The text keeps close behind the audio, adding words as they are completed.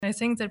I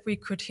think that we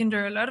could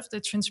hinder a lot of the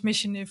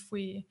transmission if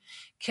we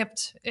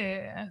kept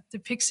the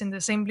pigs in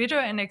the same litter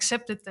and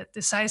accepted that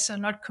the sizes are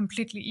not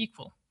completely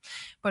equal.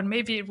 But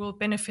maybe it will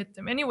benefit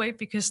them anyway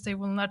because they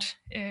will not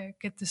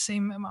get the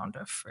same amount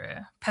of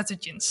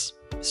pathogens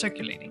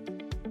circulating.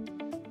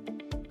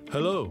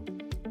 Hello,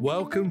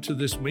 welcome to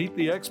this Meet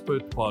the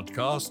Expert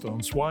podcast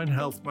on swine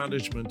health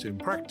management in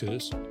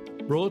practice,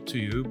 brought to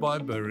you by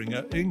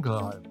Boehringer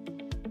Ingelheim.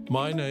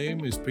 My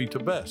name is Peter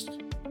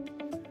Best.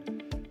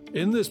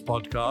 In this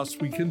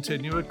podcast, we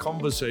continue a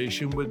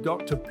conversation with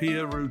Dr.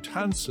 Pia Ruth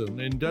Hansen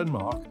in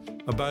Denmark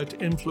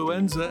about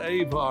influenza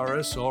A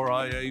virus or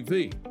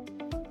IAV.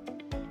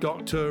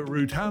 Dr.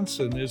 Ruth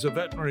Hansen is a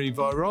veterinary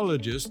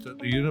virologist at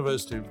the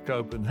University of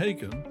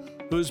Copenhagen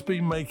who has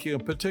been making a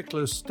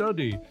particular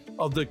study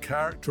of the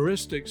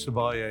characteristics of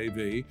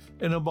IAV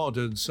in a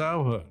modern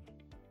sow herd.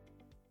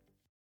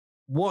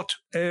 What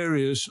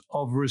areas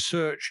of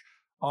research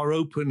are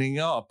opening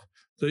up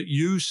that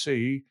you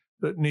see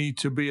that need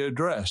to be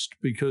addressed?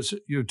 Because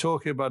you're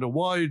talking about a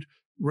wide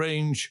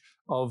range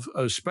of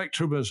a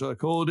spectrum, as I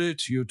called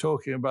it. You're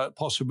talking about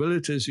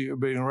possibilities that are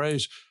being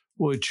raised,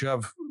 which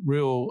have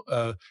real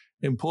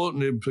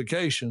important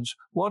implications.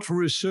 What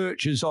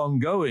research is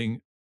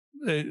ongoing,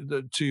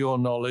 to your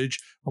knowledge,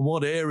 and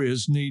what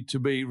areas need to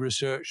be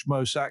researched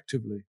most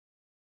actively?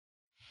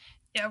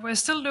 Yeah, we're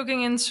still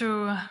looking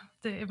into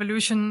the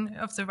evolution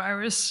of the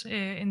virus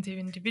in the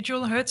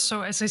individual herds.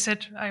 So as I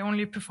said, I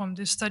only performed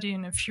this study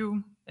in a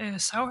few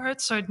sow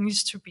herds, so it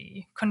needs to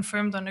be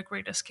confirmed on a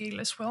greater scale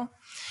as well.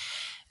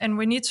 And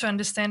we need to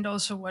understand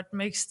also what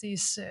makes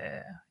these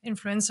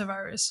influenza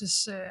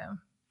viruses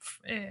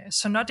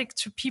zoonotic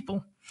to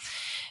people.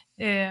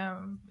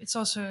 It's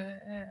also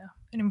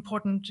an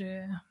important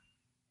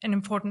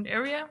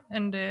area,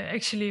 and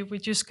actually we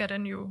just got a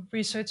new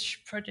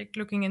research project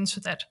looking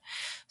into that,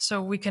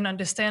 so we can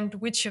understand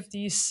which of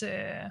these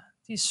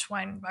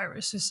swine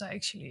viruses are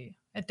actually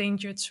a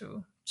danger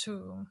to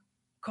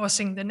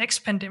causing the next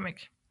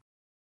pandemic.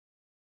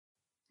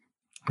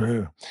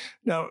 Yeah.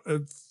 Now,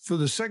 for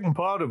the second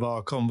part of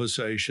our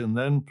conversation,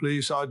 then,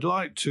 please, I'd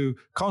like to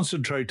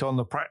concentrate on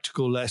the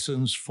practical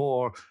lessons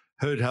for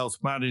herd health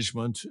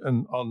management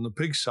and on the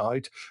pig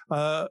side.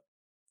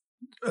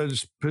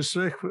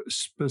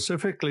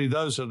 Specifically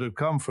those that have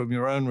come from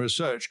your own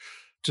research.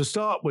 To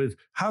start with,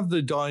 have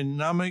the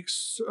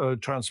dynamics,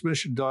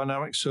 transmission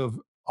dynamics of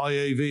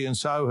IAV and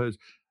sow herds,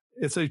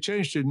 if they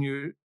changed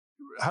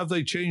have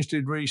they changed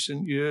in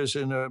recent years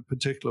in a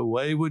particular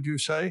way, would you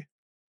say?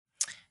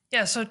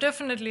 Yeah, so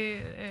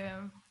definitely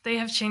they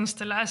have changed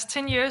the last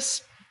 10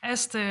 years.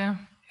 As the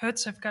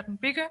herds have gotten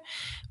bigger,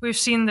 we've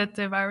seen that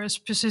the virus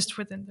persists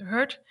within the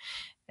herd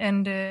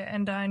and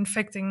are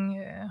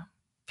infecting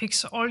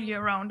pigs all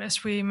year round,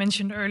 as we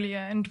mentioned earlier.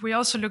 And we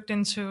also looked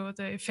into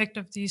the effect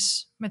of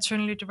these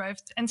maternally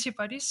derived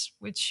antibodies,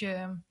 which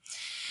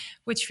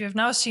we have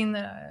now seen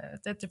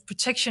that the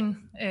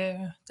protection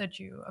that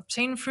you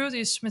obtain through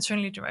these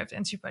maternally derived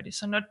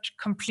antibodies are not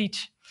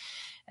complete.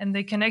 And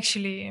they can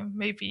actually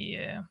maybe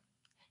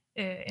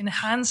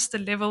enhance the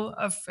level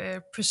of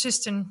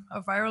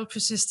viral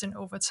persistence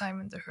over time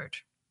in the herd.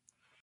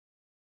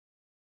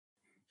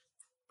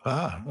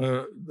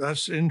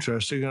 That's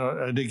interesting.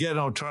 And again,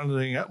 I'm trying to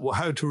think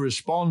how to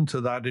respond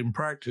to that in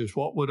practice.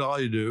 What would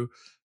I do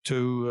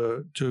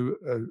to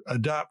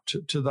adapt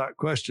to that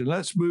question?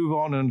 Let's move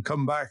on and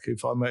come back,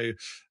 if I may,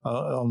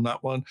 on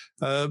that one.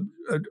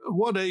 At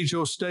what age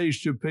or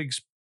stage do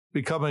pigs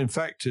become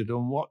infected,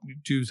 and what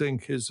do you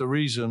think is the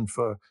reason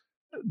for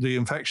the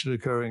infection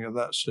occurring at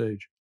that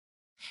stage?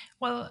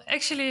 Well,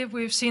 actually,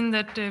 we've seen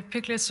that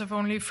piglets of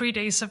only 3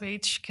 days of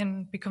age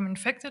can become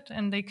infected,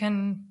 and they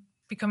can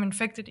become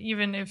infected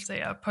even if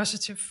they are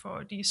positive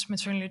for these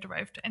maternally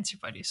derived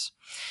antibodies.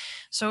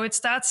 So it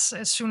starts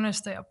as soon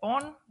as they are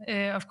born.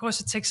 Of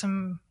course, it takes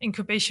some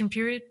incubation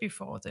period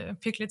before the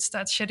piglet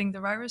starts shedding the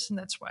virus, and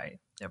that's why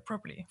they're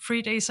probably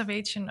 3 days of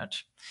age and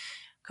not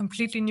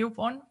completely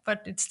newborn,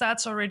 but it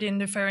starts already in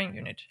the farrowing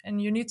unit.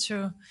 And you need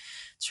to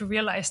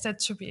realize that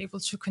to be able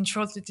to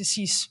control the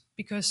disease,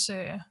 because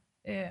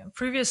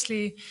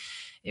previously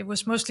it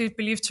was mostly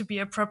believed to be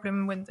a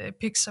problem when the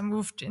pigs are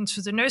moved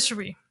into the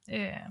nursery.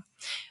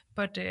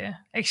 But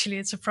actually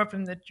it's a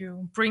problem that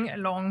you bring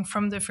along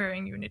from the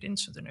farrowing unit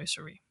into the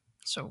nursery.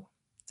 So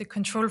the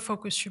control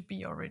focus should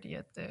be already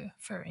at the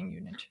farrowing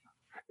unit.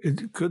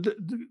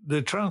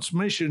 The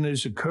transmission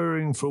is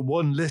occurring from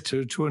one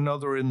litter to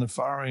another in the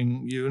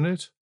farrowing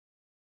unit?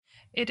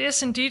 It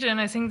is indeed, and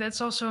I think that's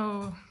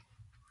also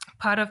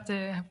part of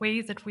the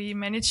way that we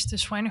manage the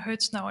swine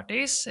herds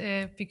nowadays,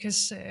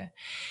 because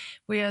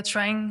we are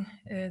trying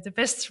the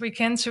best we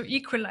can to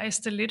equalize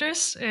the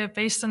litters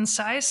based on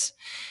size,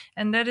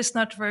 and that is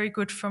not very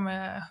good from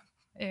a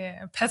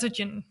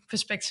pathogen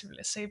perspective,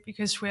 let's say,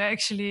 because we're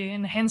actually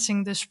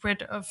enhancing the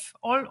spread of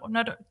all,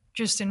 not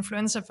just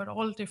influenza, but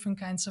all different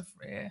kinds of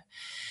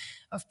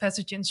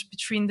pathogens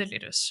between the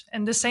litters.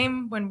 And the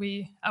same when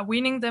we are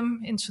weaning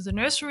them into the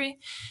nursery,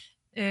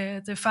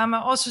 the farmer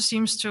also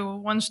seems to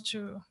want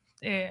to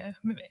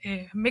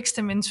mix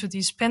them into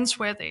these pens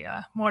where they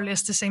are more or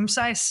less the same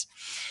size,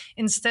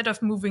 instead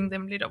of moving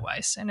them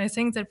litter-wise. And I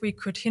think that we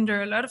could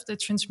hinder a lot of the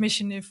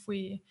transmission if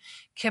we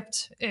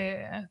kept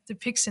the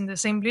pigs in the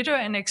same litter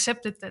and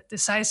accepted that the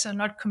sizes are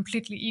not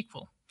completely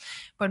equal.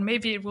 But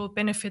maybe it will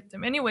benefit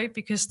them anyway,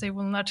 because they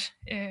will not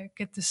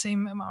get the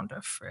same amount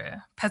of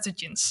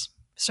pathogens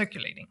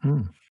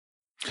circulating.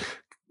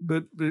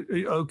 But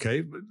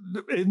okay,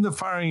 in the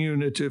farrowing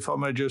unit, if I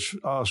may just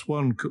ask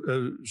one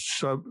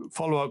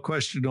follow-up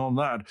question on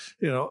that,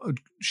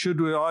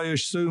 I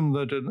assume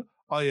that an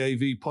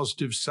IAV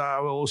positive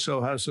sow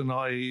also has an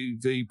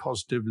IAV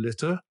positive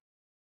litter?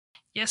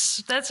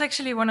 Yes, that's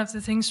actually one of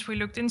the things we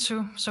looked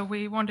into. So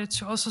we wanted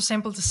to also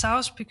sample the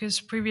sows, because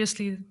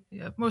previously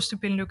mostly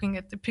been looking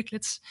at the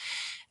piglets,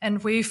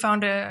 and we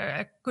found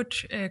a good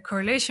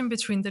correlation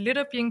between the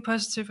litter being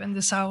positive and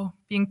the sow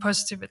being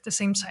positive at the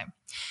same time.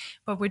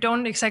 But we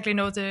don't exactly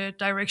know the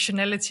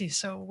directionality,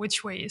 so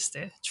which way is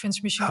the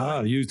transmission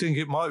going? You think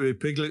it might be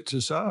piglet to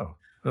sow?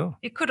 Oh.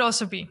 It could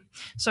also be.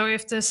 So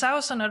if the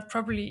sows are not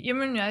properly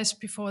immunized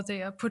before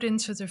they are put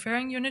into the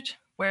farrowing unit,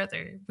 where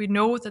we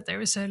know that there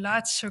is a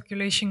large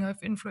circulation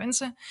of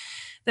influenza,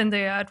 then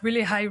they are at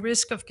really high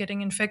risk of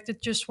getting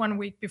infected just 1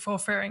 week before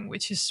farrowing,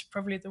 which is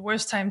probably the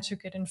worst time to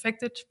get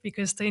infected,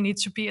 because they need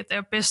to be at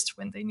their best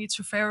when they need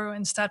to farrow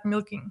and start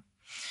milking.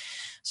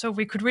 So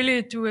we could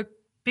really do a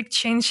big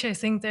change, I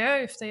think,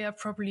 there if they are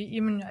properly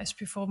immunized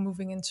before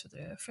moving into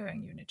the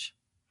farrowing unit.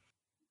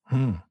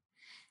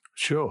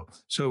 Sure.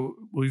 So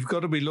we've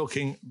got to be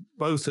looking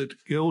both at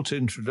gilt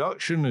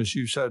introduction, as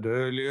you said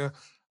earlier,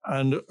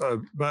 and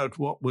about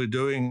what we're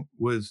doing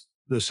with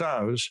the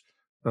sows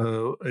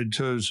in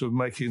terms of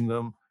making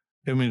them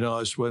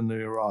immunized when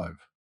they arrive.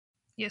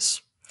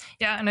 Yes.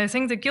 Yeah, and I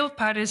think the gilt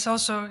part is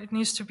also, it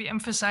needs to be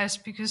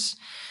emphasized, because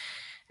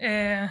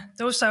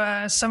those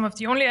are some of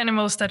the only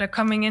animals that are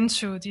coming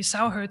into the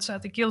sow herds are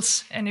the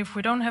gilts. And if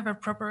we don't have a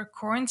proper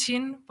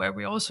quarantine, where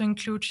we also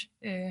include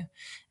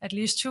at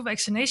least 2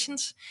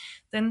 vaccinations,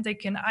 then they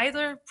can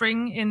either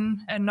bring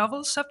in a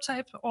novel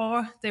subtype,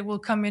 or they will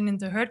come in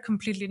the herd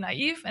completely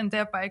naive and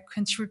thereby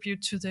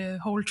contribute to the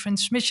whole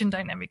transmission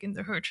dynamic in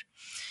the herd.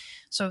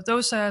 So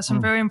those are some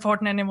very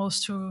important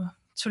animals to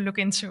look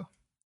into.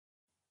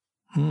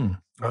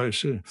 I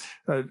see.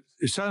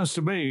 It sounds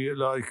to me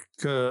like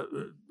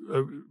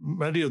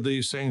many of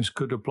these things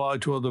could apply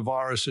to other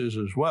viruses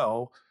as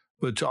well,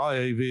 but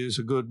IAV is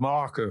a good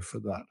marker for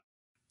that.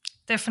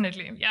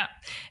 Definitely, yeah.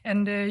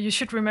 And you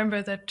should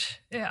remember that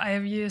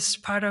IAV is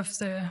part of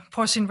the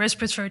porcine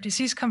respiratory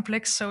disease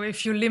complex. So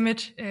if you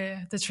limit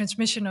the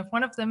transmission of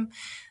one of them,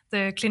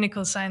 the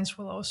clinical signs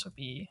will also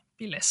be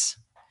less.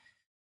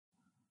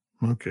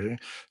 Okay,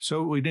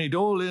 so we need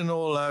all in,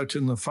 all out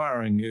in the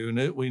farrowing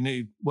unit. We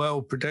need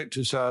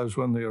well-protected sows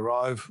when they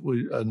arrive,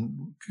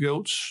 and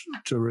gilts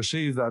to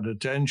receive that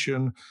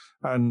attention,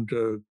 and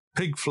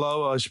pig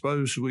flow, I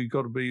suppose we've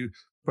got to be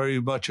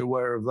very much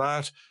aware of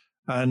that,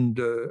 and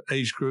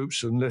age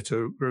groups and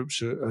litter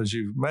groups, as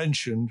you've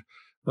mentioned,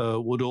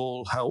 would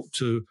all help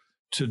to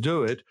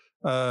do it.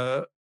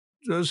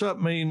 Does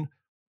that mean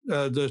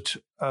that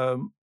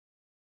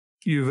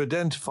you've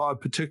identified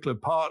particular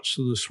parts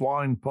of the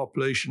swine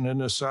population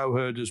in a sow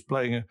herd as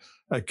playing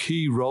a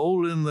key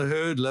role in the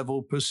herd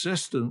level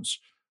persistence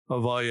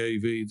of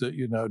IAV that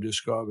you're now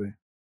describing?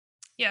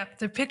 Yeah,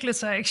 the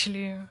piglets are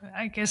actually,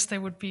 I guess they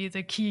would be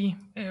the key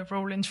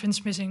role in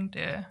transmitting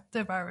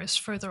the virus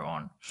further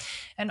on.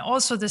 And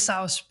also the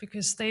sows,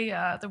 because they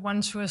are the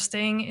ones who are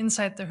staying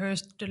inside the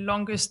herd the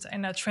longest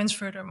and are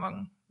transferred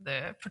among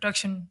the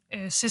production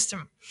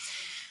system.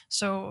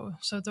 So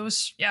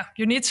those, yeah,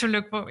 you need to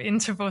look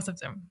into both of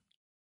them.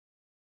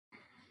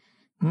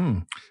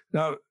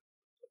 Now,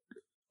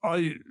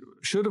 I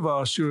should have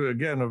asked you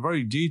again a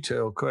very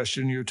detailed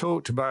question. You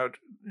talked about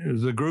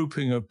the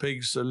grouping of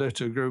pigs, the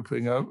litter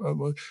grouping.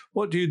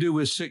 What do you do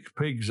with sick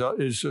pigs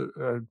is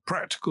a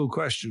practical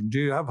question. Do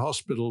you have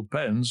hospital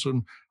pens,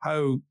 and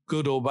how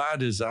good or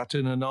bad is that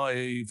in an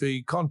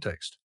IAV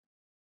context?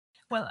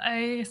 Well,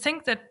 I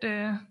think that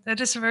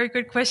that is a very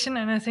good question,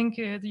 and I think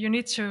you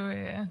need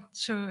to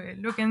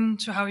look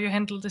into how you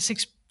handle the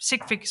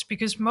sick pigs,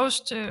 because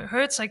most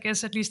herds, I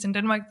guess, at least in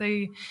Denmark,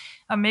 they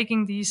are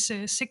making these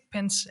sick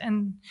pens,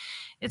 and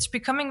it's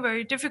becoming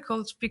very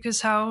difficult,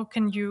 because how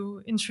can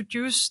you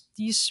introduce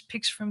these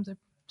pigs from the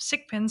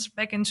sick pens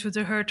back into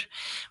the herd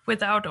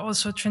without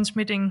also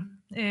transmitting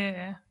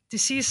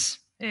disease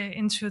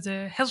into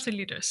the healthy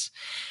litters?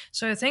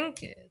 So I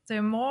think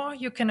the more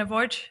you can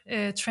avoid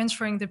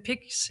transferring the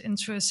pigs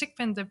into a sick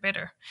pen, the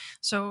better.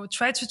 So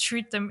try to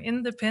treat them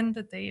in the pen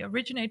that they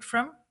originate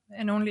from,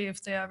 and only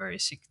if they are very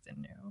sick,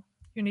 then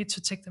you need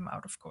to take them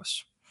out, of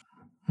course.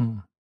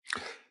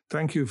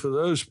 Thank you for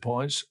those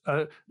points.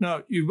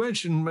 Now, you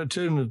mentioned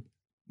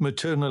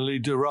maternally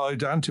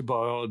derived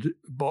antibodies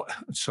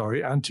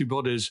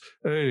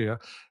earlier.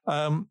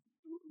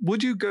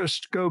 Would you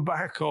just go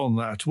back on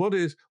that? What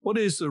is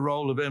the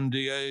role of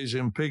MDAs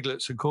in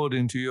piglets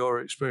according to your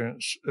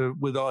experience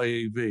with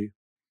IAV?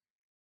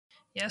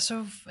 Yeah,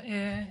 so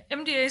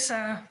MDAs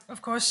are,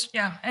 of course,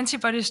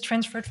 antibodies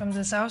transferred from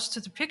the sows to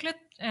the piglet,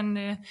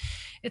 and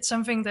it's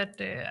something that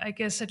I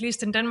guess, at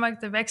least in Denmark,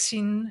 the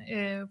vaccine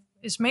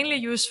is mainly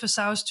used for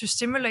sows to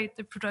stimulate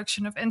the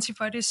production of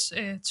antibodies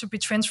to be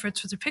transferred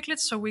to the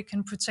piglets, so we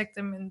can protect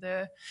them in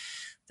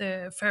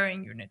the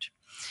farrowing unit.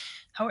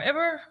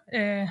 However,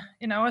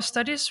 in our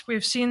studies,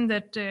 we've seen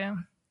that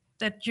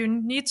you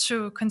need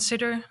to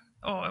consider,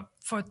 or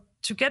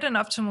to get an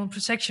optimal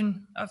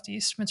protection of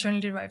these maternally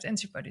derived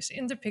antibodies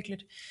in the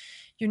piglet,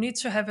 you need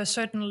to have a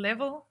certain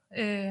level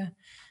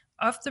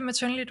of the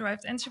maternally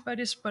derived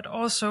antibodies, but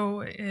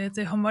also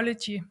the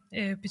homology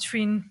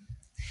between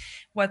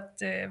what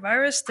the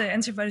virus the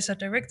antibodies are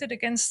directed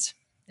against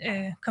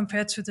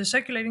compared to the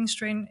circulating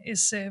strain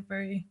is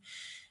very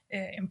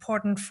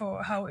important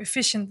for how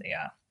efficient they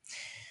are.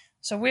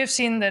 So we have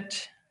seen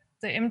that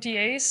the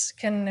MDAs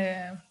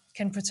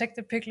can protect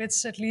the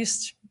piglets at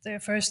least the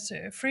first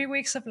 3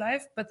 weeks of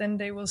life, but then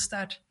they will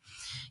start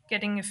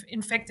getting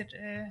infected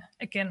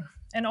again.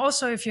 And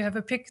also, if you have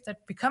a pig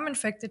that become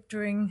infected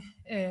during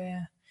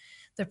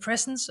the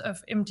presence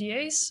of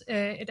MDAs,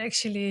 it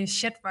actually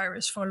shed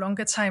virus for a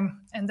longer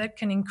time, and that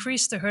can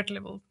increase the herd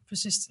level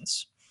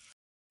persistence.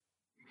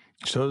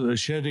 So the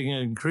shedding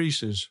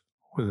increases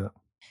with it.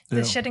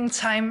 The shedding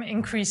time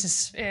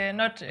increases,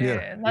 not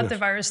the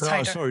virus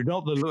titer. Sorry,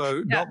 not the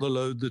load, not the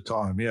load, the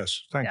time.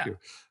 Yes, thank you.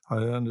 I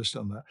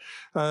understand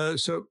that.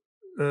 So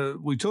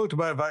we talked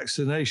about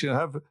vaccination.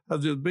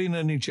 Have there been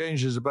any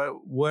changes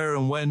about where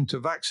and when to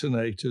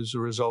vaccinate as a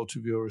result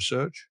of your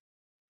research?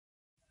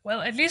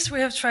 Well, at least we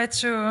have tried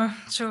to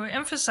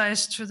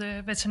emphasize to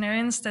the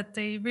veterinarians that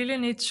they really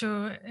need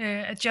to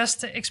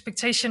adjust the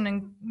expectation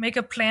and make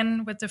a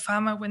plan with the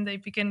farmer when they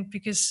begin,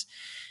 because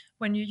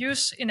when you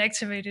use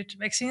inactivated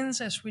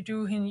vaccines, as we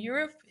do in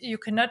Europe, you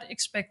cannot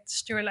expect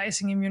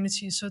sterilizing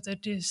immunity, so the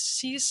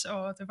disease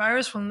or the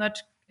virus will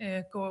not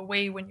go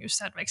away when you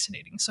start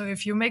vaccinating. So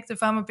if you make the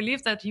farmer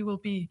believe that, he will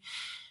be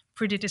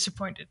pretty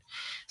disappointed.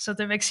 So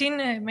the vaccine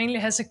mainly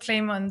has a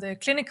claim on the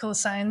clinical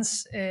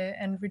signs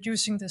and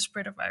reducing the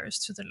spread of virus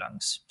to the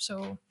lungs.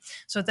 So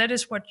that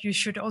is what you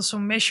should also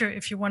measure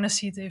if you want to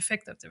see the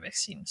effect of the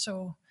vaccine.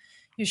 So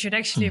you should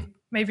actually,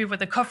 maybe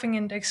with a coughing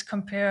index,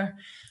 compare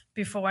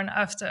before and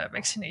after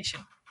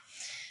vaccination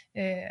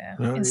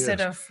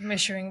instead of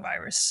measuring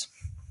virus.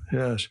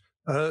 Yes.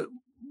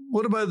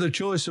 What about the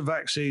choice of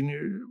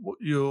vaccine?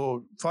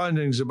 Your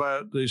findings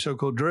about the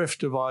so-called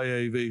drift of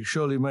IAV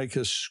surely make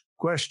us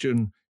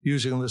question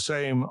using the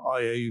same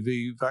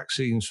IAV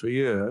vaccines for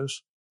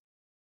years.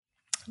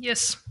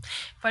 Yes,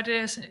 but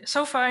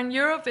so far in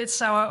Europe,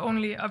 it's our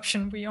only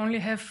option. We only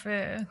have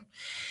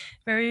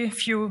very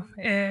few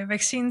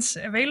vaccines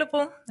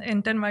available.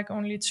 In Denmark,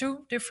 only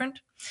 2 different.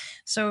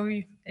 So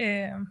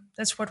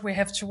that's what we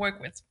have to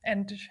work with.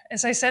 And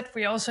as I said,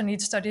 we also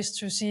need studies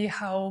to see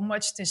how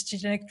much this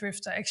genetic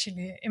drift are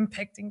actually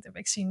impacting the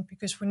vaccine,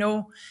 because we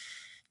know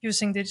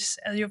using these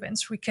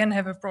adjuvants, we can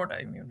have a broader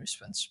immune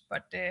response.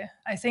 But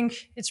I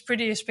think it's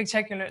pretty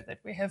spectacular that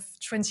we have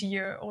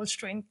 20-year-old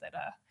strains that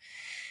are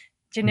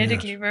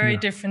genetically very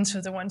different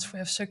to the ones we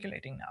have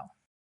circulating now.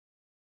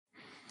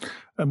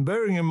 And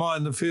bearing in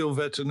mind the field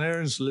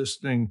veterinarians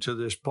listening to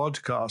this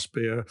podcast,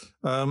 Pia,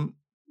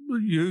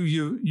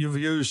 you've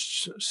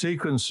used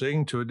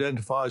sequencing to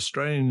identify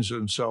strains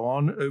and so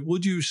on.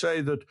 Would you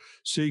say that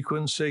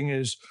sequencing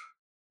is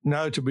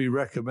now to be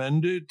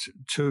recommended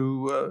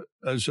to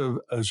as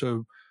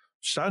a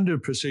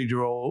standard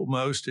procedure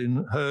almost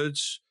in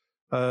herds,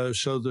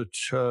 so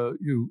that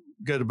you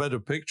get a better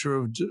picture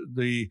of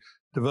the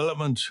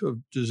development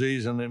of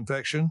disease and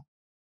infection?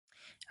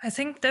 I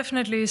think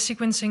definitely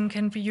sequencing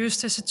can be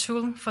used as a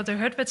tool for the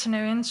herd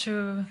veterinarian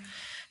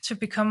to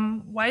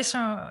become wiser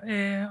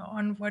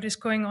on what is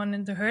going on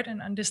in the herd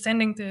and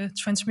understanding the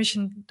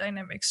transmission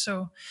dynamics.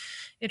 So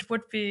it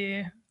would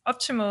be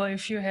optimal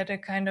if you had a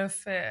kind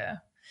of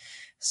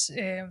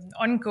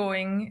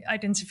ongoing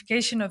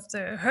identification of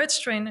the herd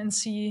strain and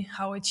see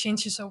how it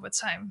changes over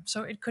time.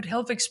 So it could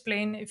help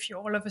explain if you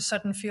all of a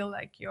sudden feel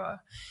like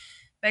your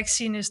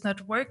vaccine is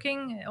not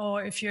working,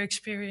 or if you're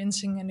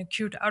experiencing an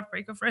acute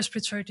outbreak of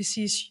respiratory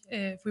disease,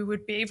 we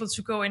would be able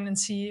to go in and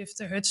see if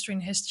the herd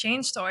strain has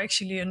changed or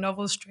actually a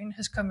novel strain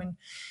has come in.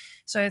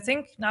 So I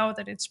think now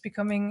that it's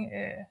becoming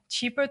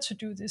cheaper to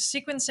do this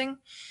sequencing,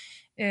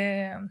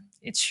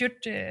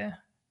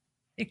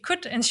 it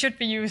could and should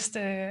be used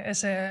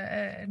as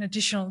an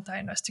additional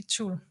diagnostic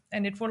tool.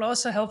 And it will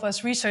also help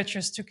us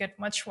researchers to get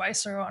much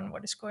wiser on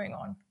what is going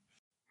on.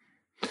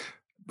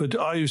 But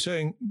are you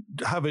saying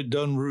have it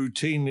done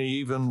routinely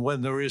even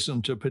when there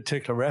isn't a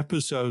particular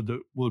episode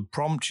that would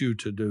prompt you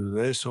to do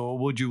this, or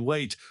would you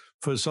wait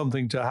for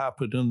something to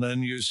happen and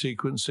then use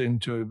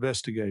sequencing to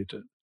investigate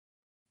it?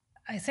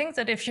 I think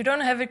that if you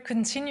don't have it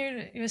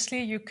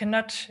continuously, you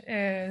cannot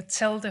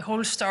tell the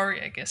whole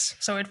story, I guess.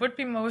 So it would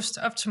be most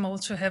optimal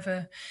to have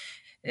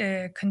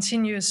a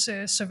continuous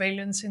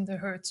surveillance in the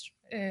herds.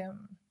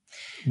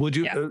 Would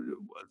you?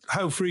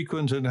 How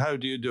frequent and how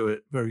do you do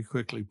it? Very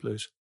quickly,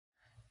 please.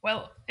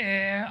 Well,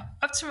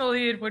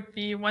 optimally it would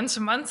be once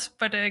a month,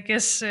 but I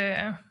guess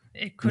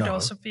it could No.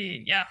 also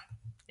be, yeah,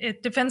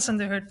 it depends on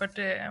the herd, but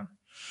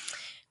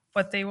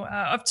what they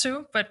are up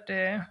to. But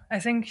I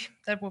think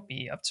that would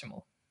be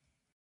optimal.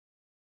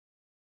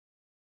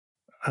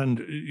 And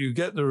you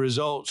get the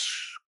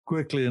results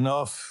quickly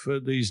enough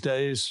these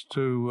days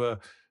to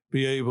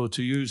be able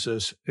to use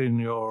this in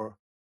your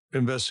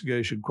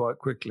investigation quite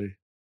quickly.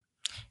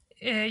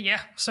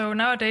 Yeah, so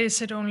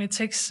nowadays it only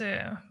takes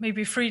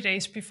maybe 3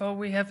 days before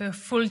we have a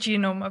full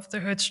genome of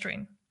the herd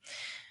strain.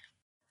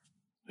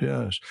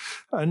 Yes.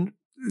 And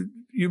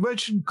you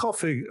mentioned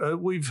coughing.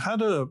 We've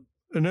had an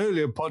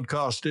earlier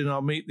podcast in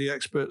our Meet the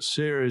Expert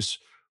series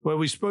where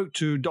we spoke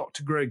to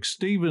Dr. Greg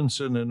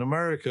Stevenson in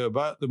America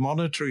about the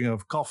monitoring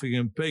of coughing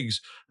in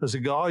pigs as a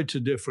guide to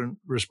different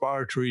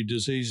respiratory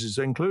diseases,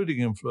 including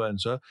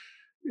influenza.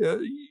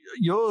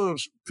 Your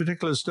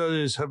particular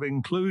studies have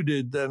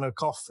included then a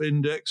cough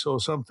index or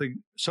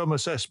some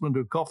assessment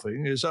of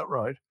coughing. Is that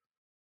right?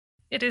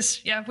 It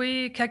is, yeah.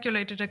 We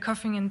calculated a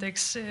coughing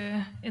index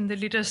in the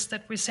litters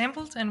that we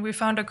sampled, and we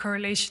found a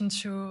correlation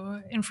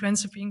to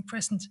influenza being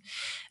present.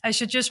 I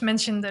should just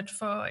mention that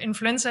for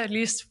influenza, at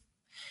least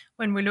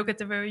when we look at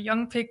the very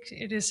young pig,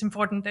 it is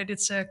important that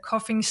it's a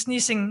coughing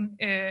sneezing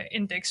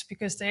index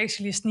because they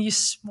actually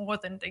sneeze more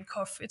than they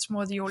cough. It's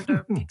more the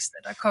older pigs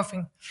that are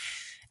coughing.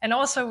 And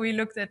also we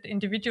looked at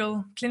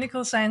individual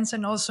clinical signs,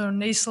 and also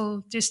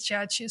nasal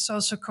discharge is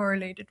also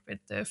correlated with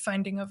the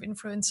finding of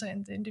influenza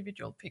in the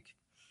individual pig.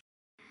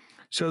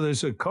 So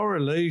there's a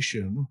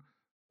correlation,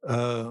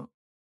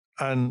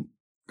 and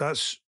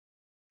that's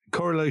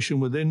correlation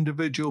with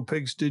individual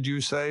pigs, did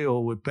you say,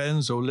 or with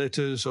pens or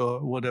litters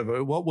or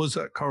whatever? What was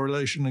that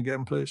correlation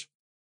again, please?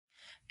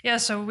 Yeah,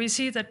 so we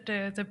see that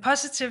the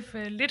positive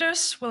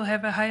litters will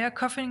have a higher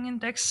coughing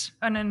index,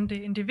 and on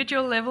the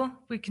individual level,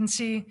 we can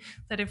see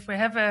that if we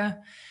have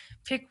a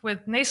pig with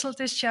nasal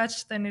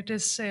discharge, then it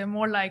is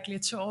more likely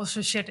to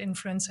also shed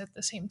influenza at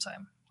the same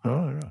time.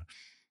 Oh, right.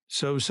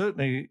 So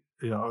certainly,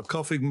 a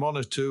coughing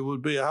monitor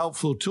would be a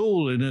helpful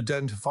tool in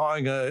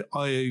identifying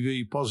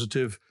IAV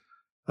positive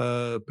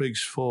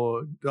pigs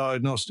for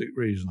diagnostic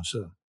reasons.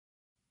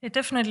 It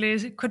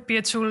definitely could be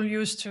a tool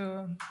used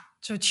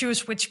to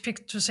choose which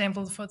pig to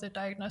sample for the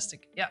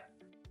diagnostic. Yeah.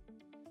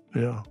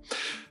 Yeah.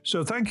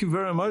 So thank you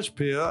very much,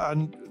 Pia.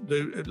 And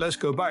let's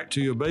go back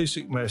to your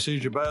basic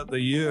message about the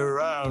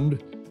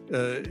year-round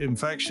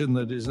infection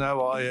that is now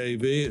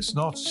IAV. It's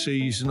not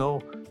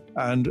seasonal,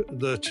 and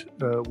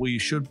that we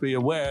should be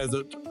aware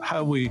that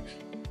how we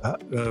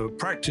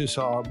practice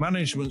our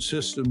management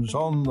systems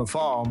on the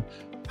farm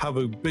have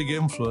a big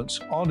influence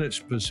on its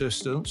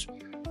persistence.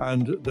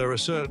 And there are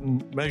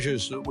certain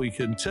measures that we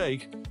can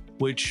take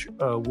which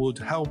would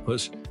help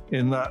us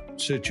in that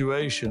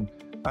situation.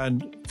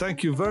 And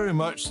thank you very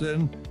much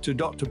then to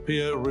Dr.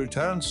 Pia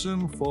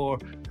Ruud-Hansen for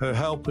her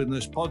help in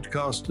this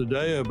podcast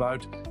today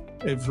about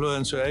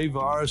influenza A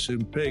virus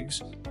in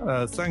pigs.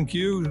 Thank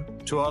you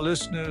to our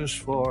listeners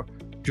for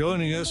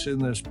joining us in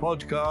this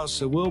podcast.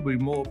 There will be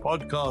more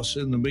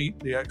podcasts in the Meet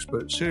the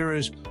Expert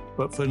series,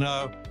 but for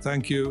now,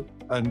 thank you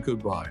and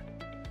goodbye.